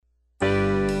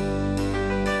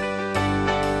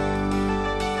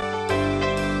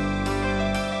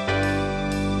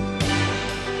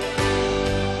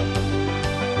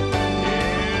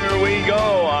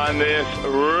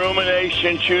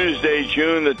Illumination Tuesday,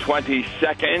 June the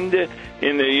 22nd,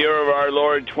 in the year of our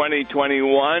Lord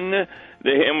 2021. The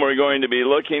hymn we're going to be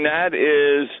looking at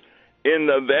is In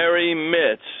the Very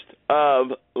Midst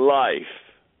of Life.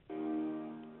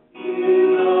 In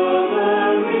the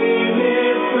very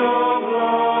midst of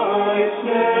life,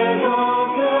 stand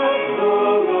of death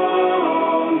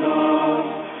around us.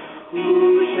 Who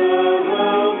shall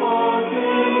help us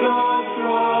in the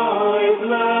strife?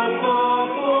 Let the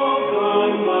foe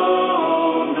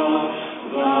unbound us.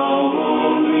 Thou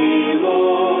only,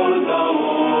 Lord, thou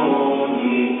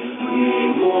only. We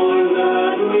mourn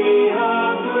that we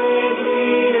have greatly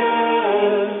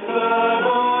erred, that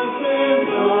our sins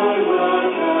are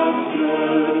wrath have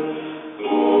stirred.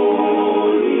 Holy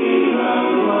and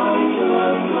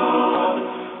righteous God,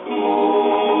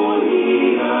 holy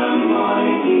and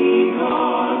mighty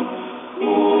God,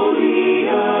 holy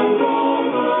and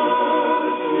all-merciful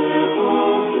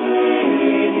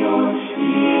Savior,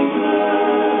 eternal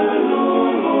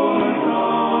Lord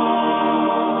God.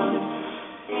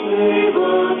 Save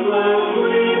us lest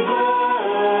we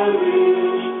perish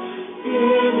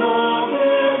in the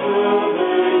bitter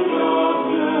fate of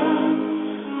death.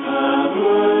 Have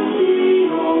mercy,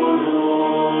 O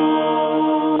Lord.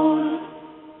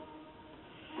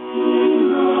 In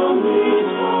the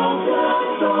midst of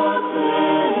death's dark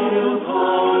veil,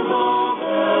 cause of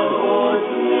hell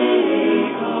forsake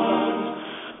us.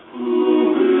 Who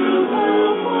will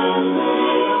help when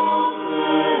they all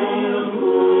fail?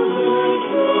 Who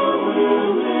nature will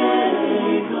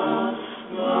make us?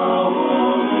 Thou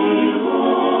only,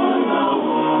 Lord, thou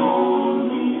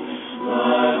only.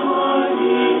 Thy heart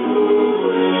is moved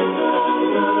with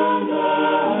tenderness.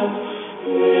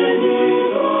 Pity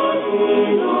us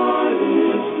in our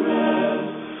distress.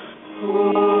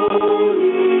 Holy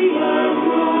and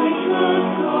righteous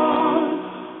God,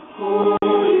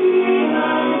 holy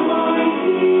and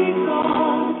mighty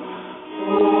God,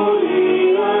 holy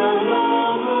and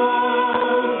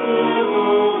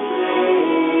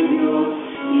all-merciful Savior,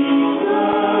 eternal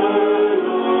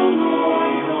Lord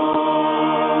God.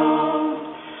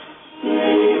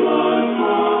 Save us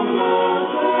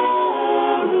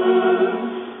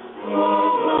from the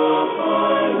terror of the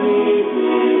fiery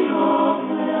pit of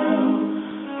hell.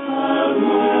 Have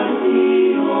mercy,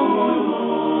 O Lord.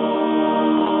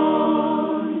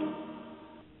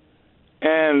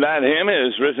 And that hymn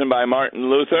is written by Martin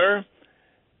Luther.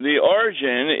 The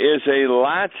origin is a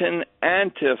Latin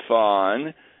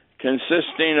antiphon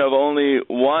consisting of only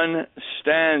one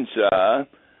stanza,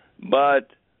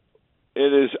 but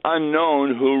it is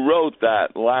unknown who wrote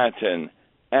that Latin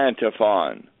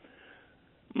antiphon.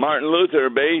 Martin Luther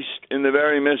based In the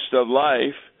Very Midst of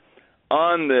Life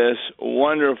on this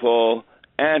wonderful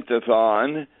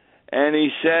antiphon, and he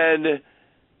said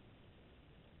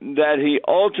that he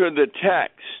altered the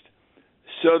text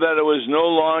so that it was no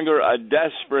longer a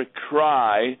desperate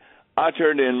cry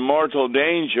uttered in mortal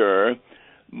danger,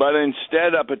 but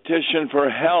instead a petition for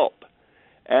help,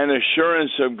 an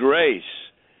assurance of grace,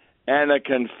 and a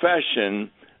confession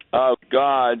of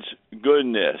God's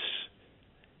goodness.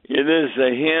 It is a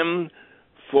hymn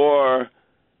for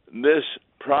this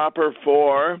proper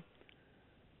four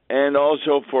and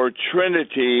also for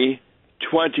Trinity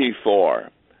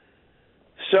 24.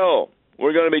 So,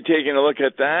 we're going to be taking a look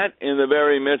at that in the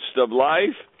very midst of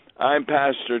life. I'm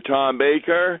Pastor Tom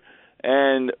Baker,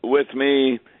 and with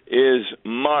me is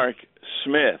Mark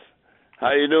Smith.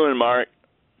 How you doing, Mark?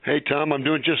 Hey, Tom, I'm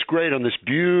doing just great on this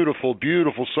beautiful,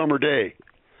 beautiful summer day.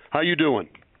 How you doing?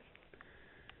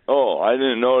 Oh, I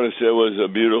didn't notice it was a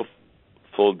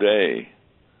beautiful day.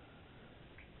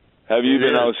 Have you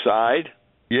been outside?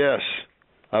 Yes.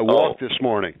 I walked this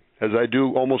morning, as I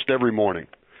do almost every morning.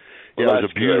 Yeah, it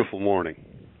was a beautiful morning.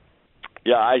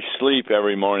 Yeah, I sleep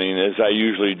every morning, as I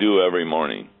usually do every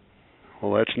morning.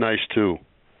 Well, that's nice, too.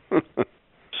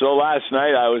 So last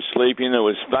night I was sleeping, it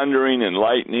was thundering and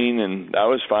lightning, and that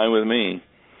was fine with me.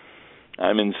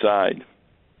 I'm inside.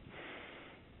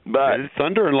 But did it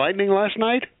thunder and lightning last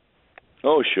night?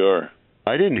 Oh, sure.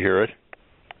 I didn't hear it.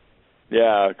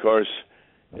 Yeah, of course.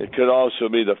 It could also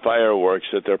be the fireworks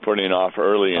that they're putting off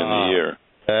early in the year.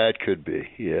 That could be,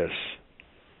 yes.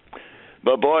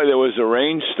 But boy, there was a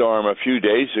rainstorm a few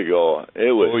days ago.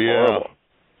 It was horrible.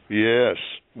 Yes.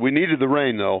 We needed the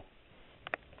rain, though.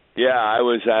 Yeah, I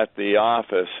was at the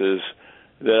offices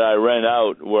that I rent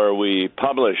out where we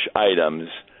publish items,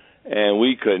 and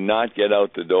we could not get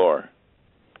out the door.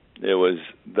 It was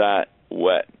that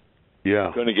wet.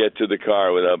 Yeah. Couldn't get to the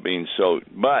car without being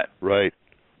soaked. But right.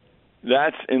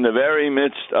 That's in the very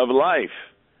midst of life.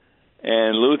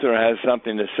 And Luther has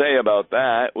something to say about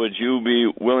that. Would you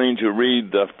be willing to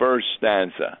read the first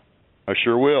stanza? I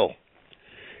sure will.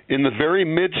 In the very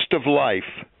midst of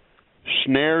life,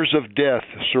 snares of death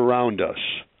surround us.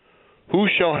 Who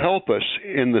shall help us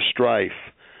in the strife,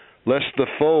 lest the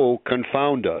foe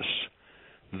confound us?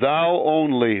 Thou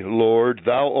only, Lord,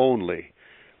 thou only.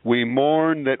 We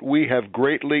mourn that we have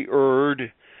greatly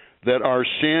erred, that our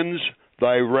sins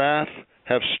thy wrath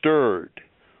have stirred.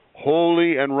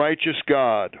 Holy and righteous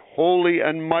God, holy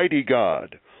and mighty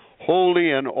God, holy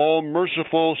and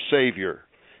all-merciful Savior,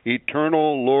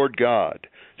 eternal Lord God,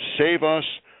 save us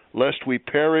lest we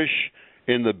perish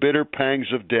in the bitter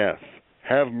pangs of death.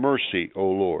 Have mercy, O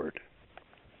Lord.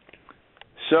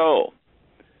 So,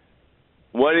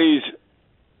 what he's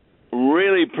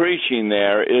really preaching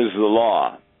there is the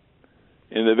law.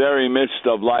 In the very midst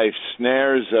of life,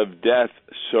 snares of death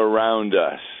surround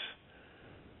us.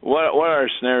 What are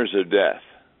snares of death?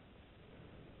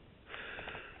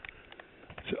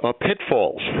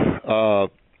 Pitfalls,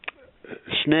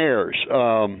 snares,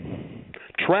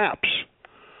 traps.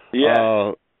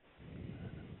 Yeah.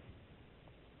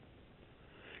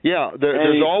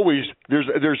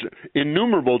 There's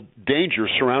innumerable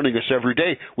dangers surrounding us every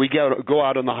day. We go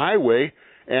out on the highway,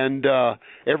 and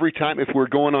every time, if we're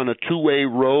going on a two-way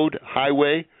road,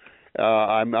 highway,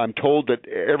 I'm told that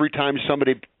every time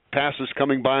somebody passes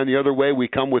coming by on the other way, we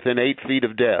come within 8 feet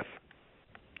of death.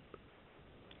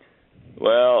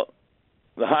 Well,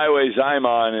 the highways I'm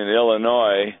on in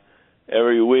Illinois,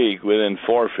 every week within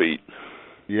 4 feet.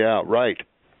 Yeah, right.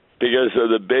 Because of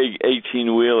the big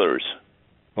 18-wheelers.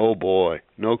 Oh, boy.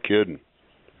 No kidding.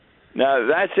 Now,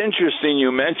 that's interesting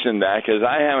you mentioned that, because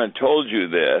I haven't told you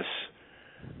this,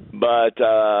 but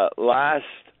last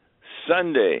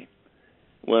Sunday,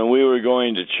 when we were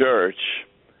going to church,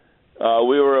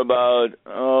 we were about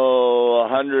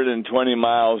 120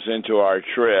 miles into our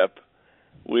trip.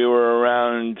 We were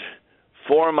around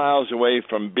 4 miles away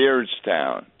from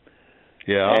Beardstown.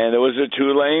 Yeah. And it was a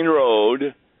 2-lane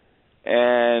road,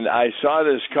 and I saw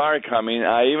this car coming.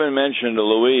 I even mentioned to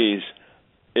Louise,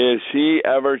 is he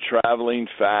ever traveling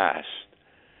fast?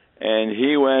 And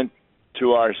he went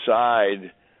to our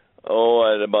side,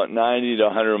 at about 90 to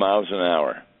 100 miles an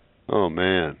hour. Oh,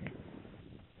 man.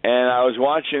 And I was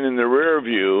watching in the rear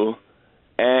view,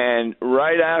 and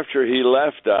right after he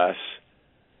left us,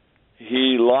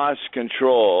 he lost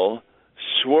control,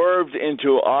 swerved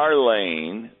into our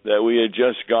lane that we had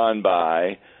just gone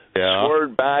by,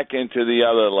 swerved back into the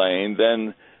other lane,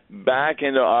 then back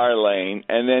into our lane,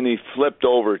 and then he flipped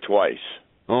over twice.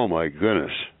 Oh, my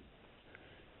goodness.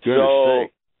 So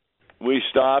we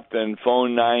stopped and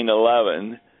phoned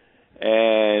 911,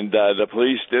 and the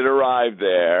police did arrive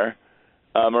there.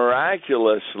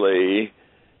 Miraculously,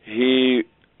 he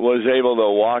was able to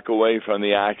walk away from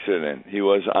the accident. He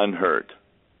was unhurt.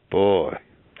 Boy,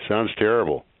 sounds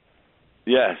terrible.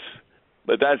 Yes,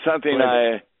 but that's something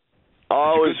I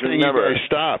always remember. You guys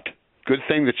stopped. Good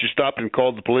thing that you stopped and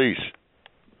called the police.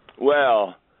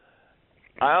 Well,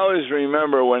 I always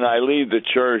remember when I leave the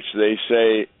church, they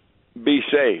say, be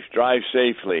safe, drive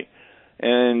safely.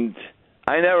 And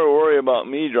I never worry about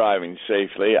me driving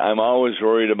safely. I'm always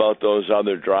worried about those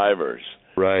other drivers.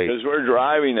 Right. Because we're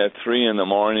driving at 3 in the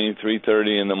morning,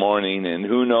 3:30 in the morning, and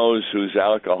who knows who's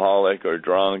alcoholic or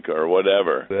drunk or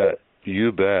whatever.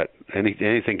 You bet.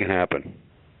 Anything can happen.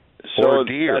 So or a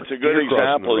deer. That's a good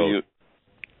example.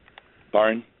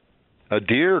 Pardon? A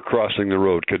deer crossing the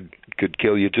road could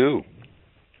kill you too.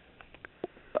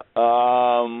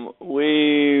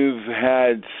 We've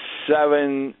had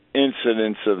 7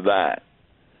 incidents of that.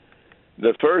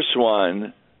 The first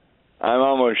one, I'm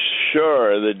almost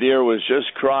sure the deer was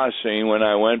just crossing when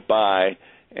I went by,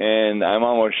 and I'm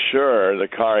almost sure the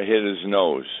car hit his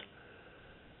nose.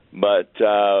 But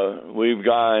we've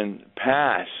gone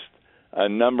past a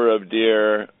number of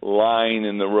deer lying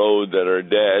in the road that are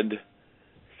dead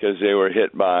because they were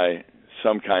hit by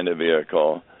some kind of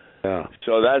vehicle. Yeah.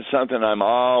 So that's something I'm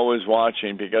always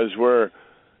watching, because we're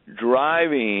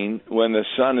driving when the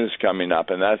sun is coming up,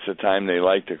 and that's the time they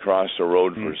like to cross the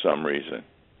road for some reason.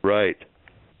 Right.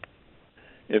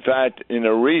 In fact, in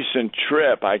a recent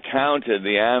trip, I counted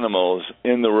the animals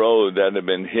in the road that had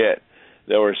been hit.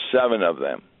 There were 7 of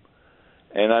them.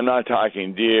 And I'm not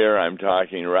talking deer, I'm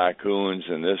talking raccoons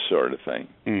and this sort of thing.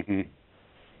 Mm-hmm.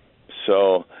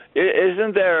 So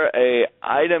isn't there a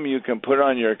item you can put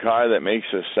on your car that makes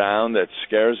a sound that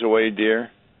scares away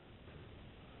deer?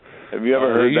 Have you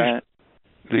ever heard that?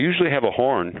 They usually have a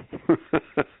horn.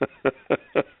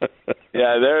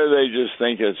 Yeah, there they just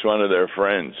think it's one of their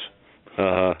friends.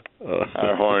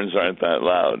 Our horns aren't that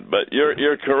loud. But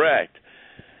you're correct.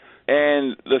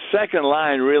 And the second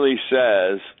line really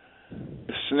says,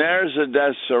 snares of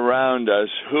death surround us.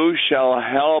 Who shall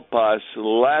help us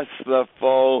lest the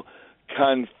foe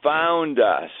confound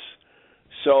us?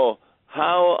 So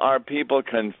how are people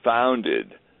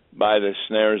confounded by the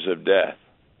snares of death?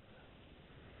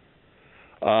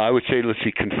 I would say, let's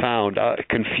see, confound,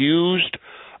 confused,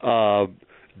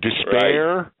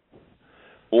 despair. Right.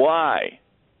 Why?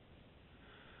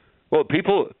 Well,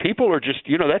 people are just,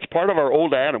 that's part of our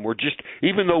old Adam. We're just,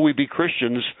 even though we be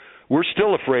Christians, we're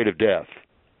still afraid of death.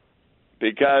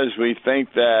 Because we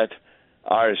think that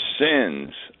our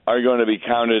sins are going to be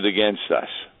counted against us.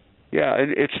 Yeah,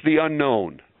 and it's the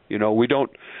unknown. We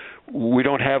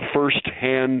don't have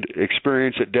first-hand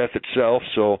experience at death itself,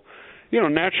 so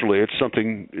naturally it's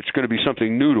going to be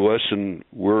something new to us, and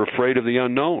we're afraid of the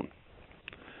unknown.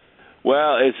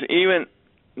 Well, it's even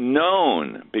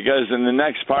known, because in the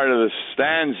next part of the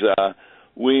stanza,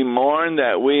 we mourn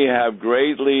that we have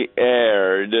greatly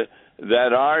erred,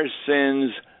 that our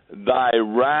sins thy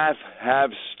wrath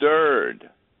have stirred.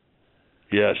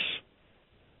 Yes.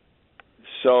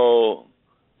 So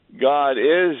God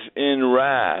is in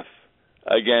wrath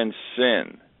against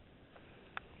sin.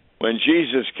 When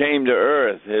Jesus came to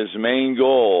earth, his main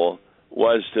goal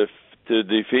was to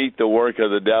defeat the work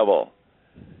of the devil.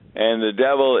 And the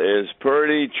devil is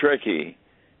pretty tricky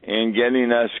in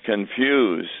getting us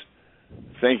confused,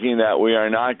 thinking that we are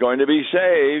not going to be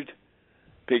saved,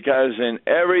 because in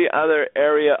every other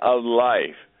area of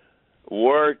life,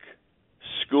 work,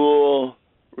 school,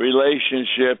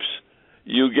 relationships,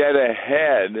 you get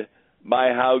ahead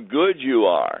by how good you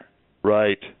are.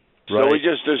 Right. So we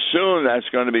just assume that's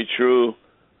going to be true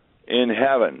in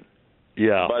heaven.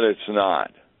 Yeah. But it's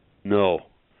not. No.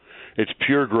 It's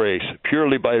pure grace.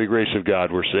 Purely by the grace of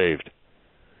God, we're saved.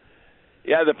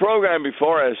 Yeah, the program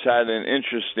before us had an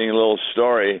interesting little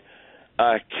story.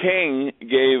 A king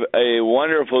gave a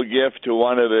wonderful gift to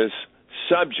one of his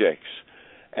subjects,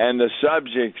 and the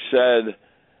subject said,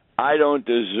 I don't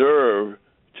deserve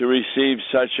to receive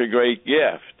such a great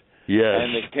gift. Yes.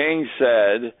 And the king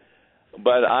said,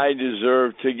 but I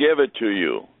deserve to give it to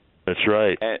you. That's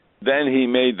right. And then he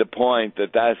made the point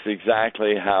that that's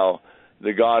exactly how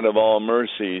the God of all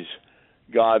mercies,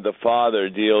 God the Father,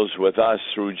 deals with us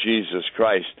through Jesus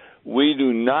Christ. We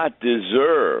do not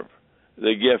deserve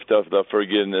the gift of the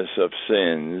forgiveness of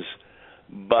sins,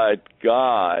 but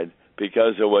God,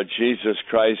 because of what Jesus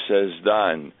Christ has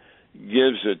done,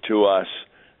 gives it to us,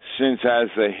 since, as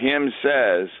the hymn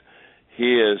says,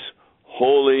 he is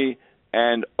holy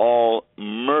and all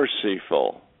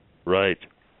merciful. Right.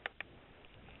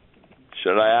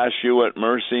 Should I ask you what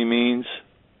mercy means?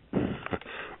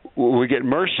 We get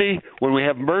mercy. When we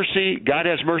have mercy, God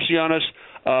has mercy on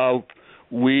us.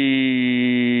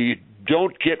 We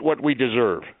don't get what we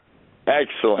deserve.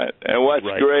 Excellent. And what's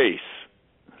grace?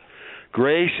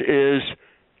 Grace is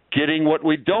getting what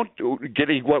we don't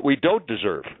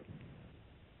deserve.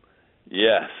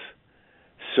 Yes.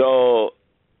 So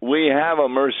we have a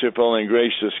merciful and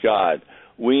gracious God.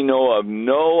 We know of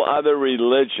no other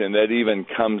religion that even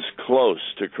comes close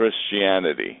to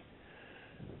Christianity.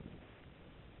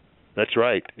 That's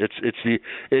right. It's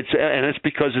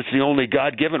because it's the only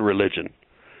God-given religion.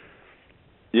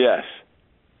 Yes.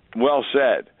 Well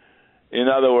said. In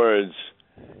other words,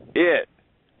 it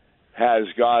has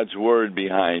God's word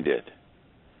behind it.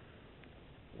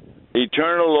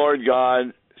 Eternal Lord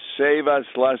God, save us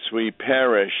lest we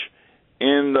perish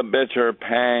in the bitter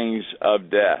pangs of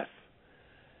death.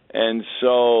 And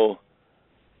so,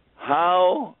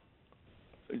 how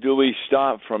do we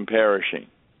stop from perishing?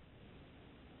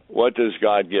 What does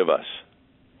God give us?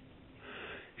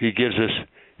 He gives us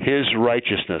His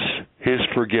righteousness, His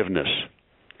forgiveness.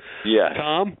 Yes.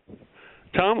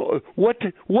 Tom, what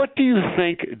do you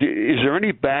think? Is there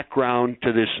any background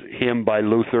to this hymn by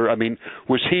Luther? I mean,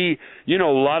 was he? A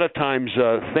lot of times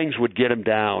things would get him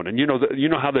down, and you know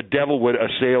how the devil would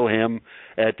assail him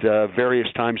at various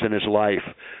times in his life.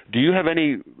 Do you have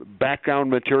any background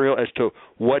material as to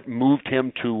what moved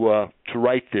him to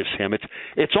write this hymn?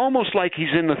 It's almost like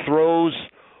he's in the throes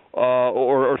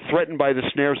or threatened by the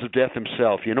snares of death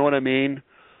himself. You know what I mean?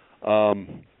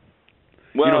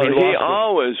 Well, he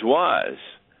always was.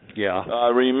 Yeah.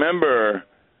 Remember,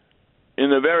 in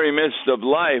the very midst of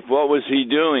life, what was he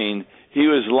doing? He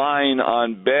was lying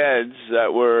on beds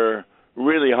that were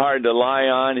really hard to lie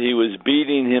on. He was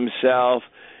beating himself.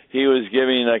 He was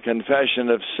giving a confession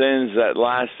of sins that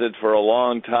lasted for a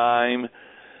long time,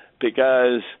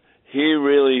 because he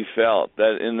really felt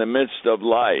that in the midst of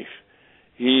life,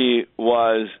 he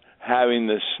was having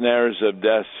the snares of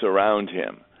death surround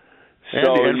him.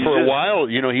 And for a while,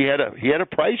 he had a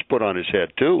price put on his head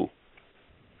too.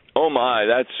 Oh my,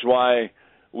 that's why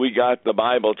we got the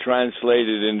Bible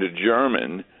translated into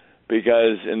German,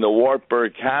 because in the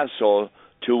Wartburg Castle,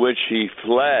 to which he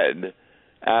fled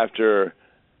after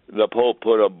the Pope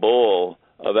put a bull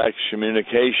of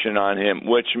excommunication on him,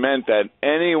 which meant that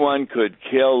anyone could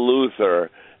kill Luther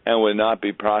and would not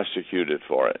be prosecuted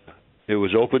for it. It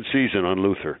was open season on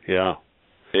Luther, yeah.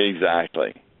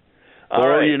 Exactly.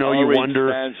 You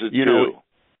wonder,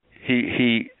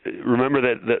 he remember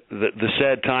that the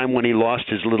sad time when he lost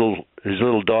his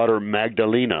little daughter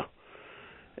Magdalena,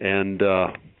 and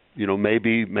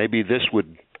maybe this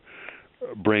would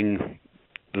bring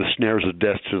the snares of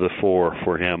death to the fore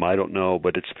for him. I don't know,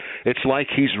 but it's like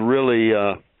he's really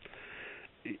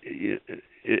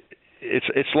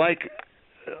it's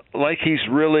like he's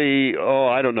really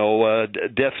I don't know.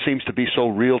 Death seems to be so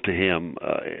real to him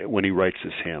when he writes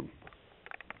this hymn.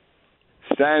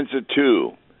 Stanza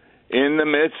 2. In the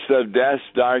midst of death's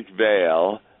dark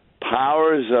veil,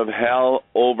 powers of hell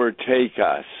overtake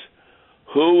us.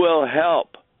 Who will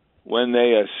help when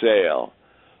they assail?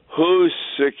 Who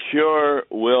secure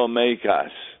will make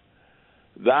us?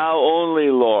 Thou only,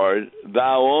 Lord,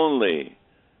 thou only.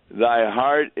 Thy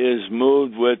heart is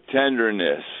moved with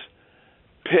tenderness,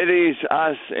 pities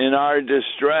us in our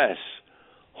distress.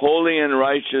 Holy and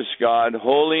righteous God,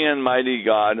 holy and mighty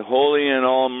God, holy and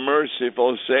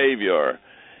all-merciful Savior,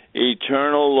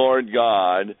 eternal Lord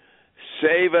God,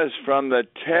 save us from the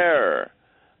terror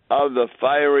of the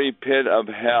fiery pit of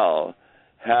hell.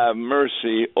 Have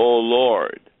mercy, O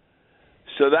Lord.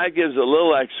 So that gives a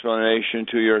little explanation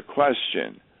to your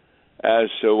question as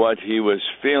to what he was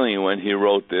feeling when he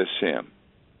wrote this hymn.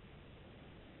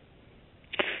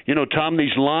 Tom,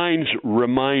 these lines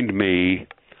remind me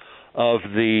of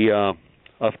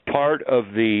part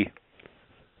of the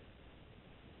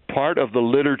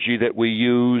liturgy that we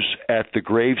use at the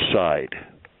graveside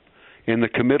in the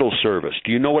committal service.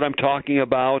 Do you know what I'm talking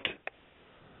about?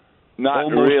 Not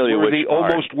really. Which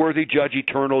part? Almost worthy Judge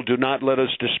Eternal, do not let us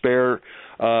despair.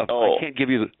 I can't give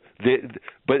you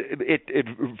but it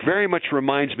very much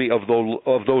reminds me of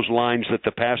those lines that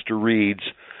the pastor reads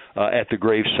at the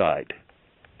graveside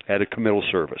at a committal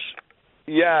service.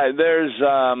 Yeah, there's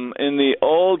in the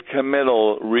old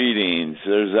committal readings,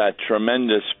 there's that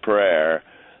tremendous prayer,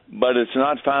 but it's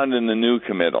not found in the new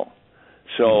committal.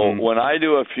 So when I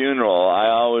do a funeral, I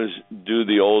always do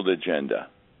the old agenda.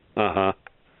 Uh-huh.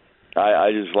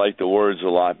 I just like the words a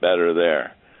lot better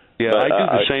there. Yeah, but, I do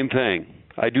the same thing.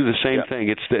 I do the same thing.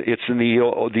 It's in the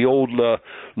old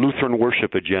Lutheran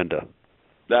worship agenda.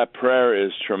 That prayer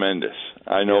is tremendous.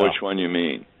 I know which one you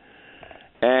mean.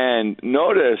 And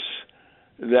notice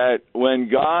that when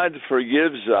God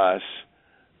forgives us,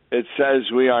 it says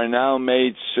we are now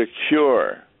made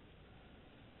secure.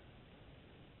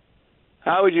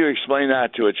 How would you explain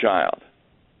that to a child?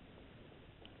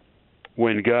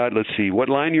 When God, let's see, what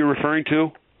line are you referring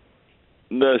to?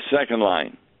 The second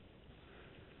line.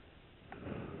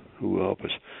 Who will help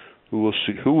us? Who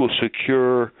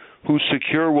secure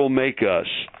will make us?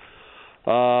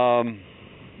 How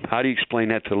do you explain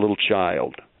that to a little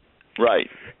child? Right.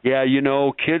 Yeah,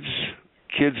 kids.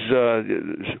 A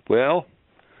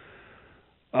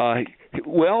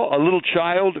little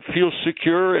child feels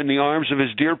secure in the arms of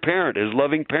his dear parent, his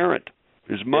loving parent,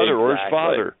 his mother or his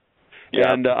father. Yep.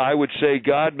 And I would say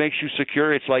God makes you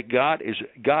secure. It's like God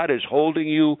is holding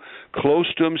you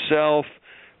close to Himself,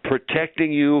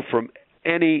 protecting you from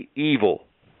any evil.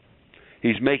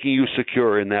 He's making you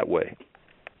secure in that way.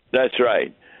 That's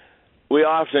right. We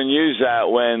often use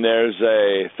that when there's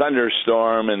a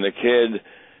thunderstorm and the kid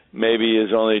maybe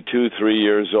is only 2-3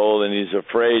 years old and he's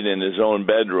afraid in his own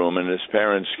bedroom and his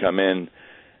parents come in,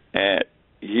 and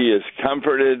he is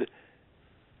comforted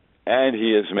and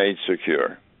he is made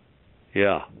secure.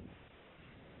 Yeah.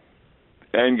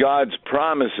 And God's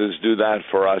promises do that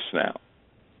for us now.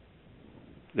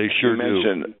 They sure do. You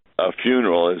mentioned a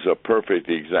funeral is a perfect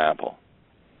example.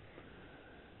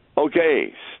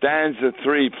 Okay, stanza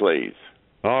 3, please.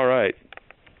 All right.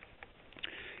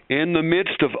 In the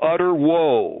midst of utter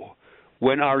woe,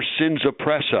 when our sins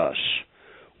oppress us,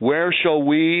 where shall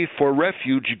we for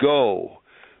refuge go?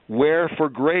 Where for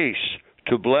grace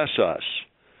to bless us?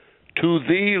 To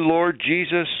Thee, Lord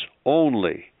Jesus,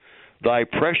 only. Thy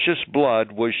precious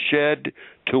blood was shed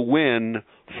to win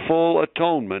full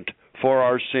atonement for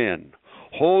our sin.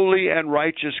 Holy and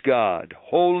righteous God,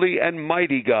 holy and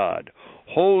mighty God,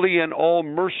 holy and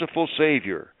all-merciful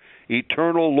Savior,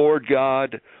 eternal Lord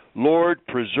God, Lord,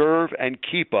 preserve and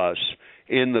keep us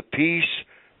in the peace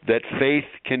that faith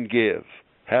can give.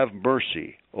 Have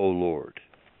mercy, O Lord.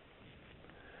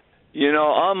 You know,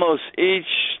 almost each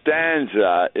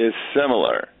stanza is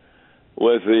similar,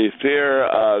 with the fear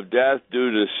of death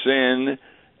due to sin,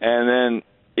 and then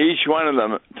each one of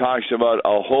them talks about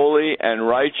a holy and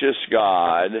righteous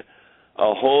God,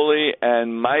 a holy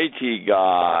and mighty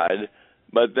God,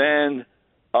 but then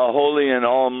a holy and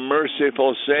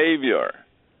all-merciful Savior.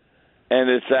 And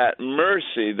it's that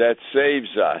mercy that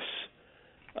saves us,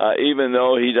 even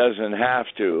though he doesn't have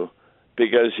to,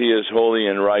 because he is holy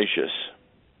and righteous.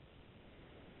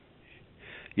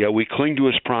 Yeah, we cling to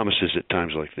his promises at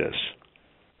times like this.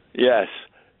 Yes,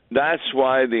 that's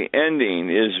why the ending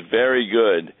is very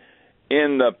good,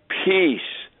 in the peace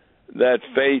that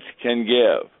faith can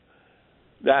give.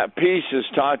 That peace is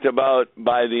talked about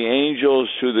by the angels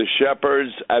to the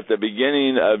shepherds at the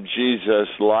beginning of Jesus'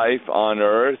 life on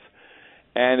earth,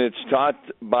 and it's taught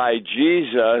by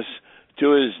Jesus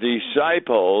to his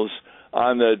disciples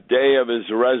on the day of his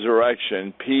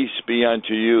resurrection, peace be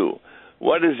unto you.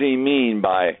 What does he mean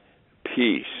by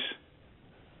peace?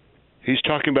 He's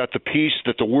talking about the peace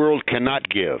that the world cannot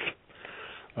give.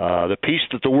 The peace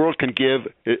that the world can give,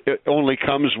 it only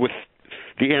comes with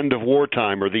the end of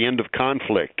wartime or the end of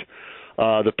conflict.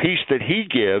 The peace that he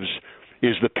gives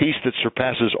is the peace that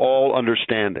surpasses all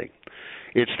understanding.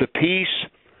 It's the peace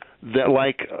that,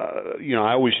 I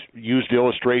always use the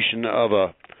illustration of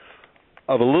a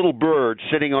little bird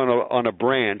sitting on a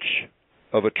branch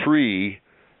of a tree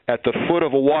at the foot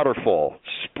of a waterfall,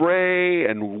 spray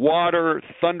and water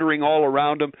thundering all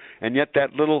around him, and yet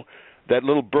that little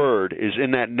bird is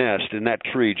in that nest, in that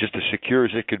tree, just as secure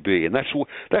as it could be. And that's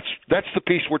the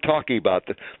peace we're talking about,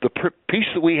 the peace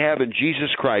that we have in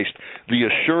Jesus Christ, the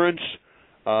assurance,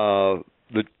 the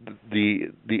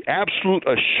absolute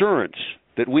assurance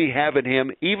that we have in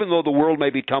him, even though the world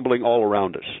may be tumbling all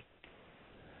around us.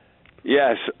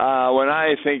 Yes, when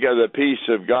I think of the peace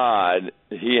of God,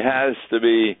 it has to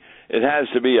be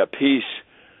a peace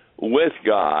with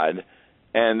God,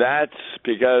 and that's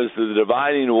because the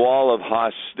dividing wall of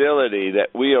hostility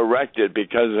that we erected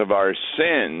because of our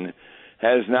sin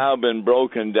has now been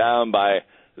broken down by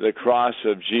the cross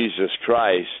of Jesus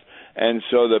Christ. And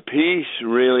so the peace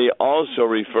really also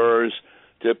refers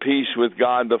to peace with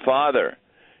God the Father.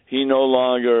 He no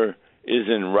longer is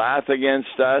in wrath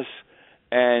against us,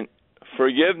 and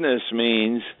forgiveness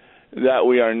means that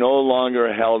we are no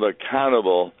longer held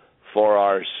accountable for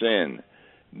our sin.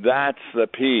 That's the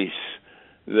peace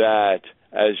that,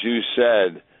 as you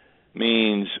said,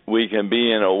 means we can be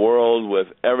in a world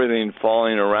with everything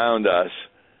falling around us,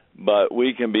 but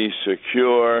we can be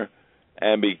secure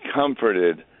and be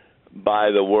comforted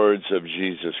by the words of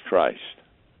Jesus Christ.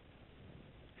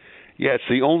 Yeah, it's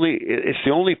the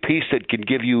only peace that can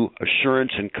give you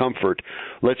assurance and comfort.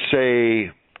 Let's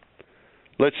say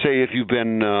if you've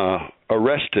been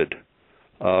arrested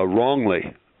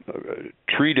wrongly,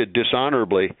 treated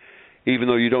dishonorably, even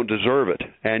though you don't deserve it,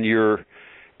 and you're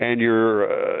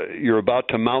about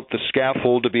to mount the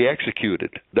scaffold to be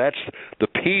executed. That's the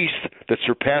peace that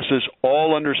surpasses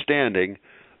all understanding.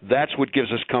 That's what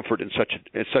gives us comfort in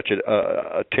such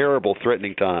a terrible,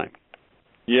 threatening time.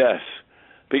 Yes,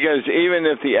 because even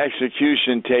if the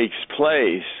execution takes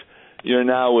place, you're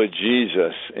now with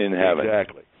Jesus in heaven.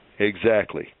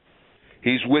 Exactly.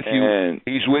 He's with you.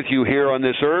 He's with you here on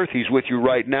this earth. He's with you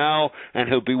right now, and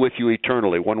he'll be with you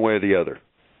eternally, one way or the other.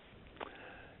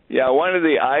 Yeah, one of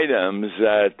the items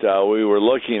that we were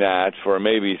looking at for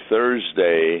maybe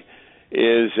Thursday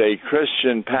is a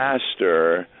Christian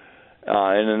pastor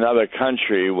in another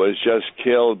country was just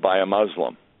killed by a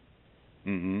Muslim.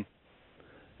 Mm-hmm.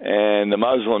 And the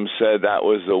Muslim said that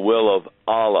was the will of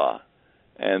Allah,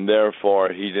 and therefore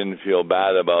he didn't feel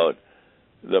bad about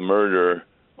the murder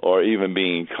or even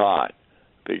being caught,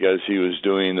 because he was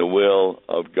doing the will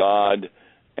of God,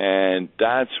 and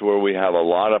that's where we have a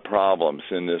lot of problems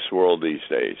in this world these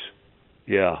days.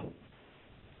 Yeah.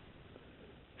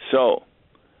 So,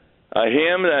 a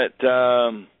hymn that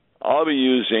I'll be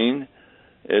using,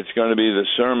 it's going to be the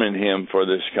sermon hymn for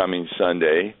this coming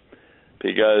Sunday,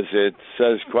 because it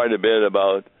says quite a bit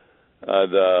about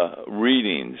the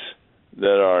readings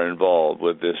that are involved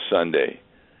with this Sunday.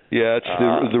 Yeah,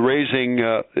 it's the raising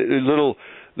the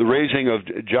raising of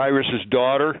Jairus'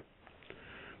 daughter,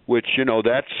 which,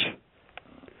 that's,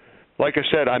 like I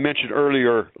said, I mentioned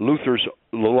earlier, Luther's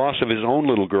the loss of his own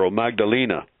little girl,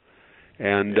 Magdalena,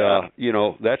 and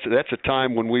that's a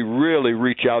time when we really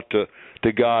reach out to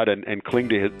God and cling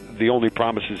to the only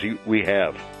promises we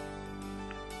have.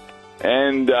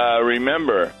 And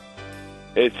remember,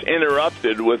 it's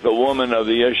interrupted with the woman of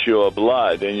the issue of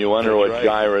blood, and you wonder what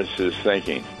Jairus is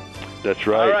thinking. That's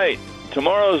right. All right.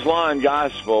 Tomorrow's Law and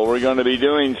Gospel, we're going to be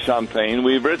doing something.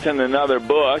 We've written another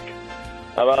book,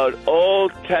 about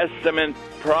Old Testament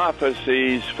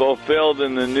prophecies fulfilled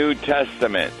in the New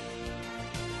Testament.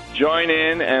 Join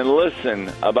in and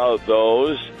listen about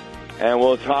those, and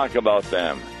we'll talk about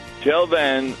them. Till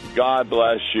then, God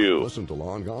bless you. Listen to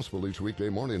Law and Gospel each weekday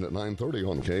morning at 9:30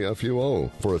 on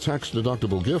KFUO. For a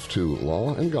tax-deductible gift to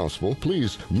Law and Gospel,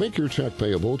 please make your check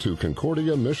payable to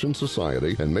Concordia Mission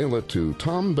Society and mail it to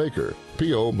Tom Baker,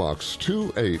 P.O. Box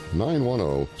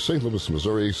 28910, St. Louis,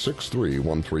 Missouri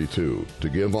 63132. To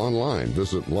give online,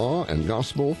 visit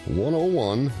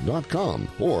lawandgospel101.com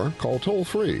or call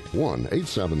toll-free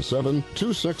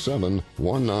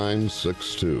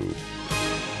 1-877-267-1962.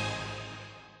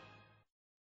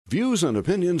 Views and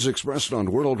opinions expressed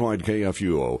on Worldwide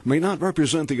KFUO may not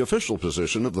represent the official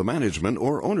position of the management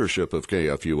or ownership of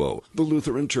KFUO, the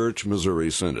Lutheran Church Missouri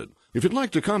Synod. If you'd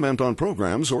like to comment on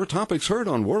programs or topics heard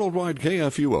on Worldwide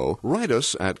KFUO, write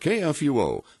us at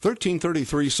KFUO,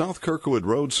 1333 South Kirkwood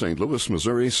Road, St. Louis,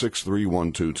 Missouri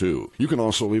 63122. You can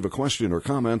also leave a question or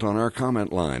comment on our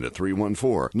comment line at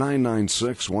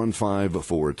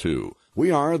 314-996-1542.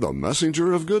 We are the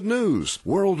messenger of good news,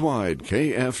 Worldwide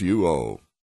KFUO.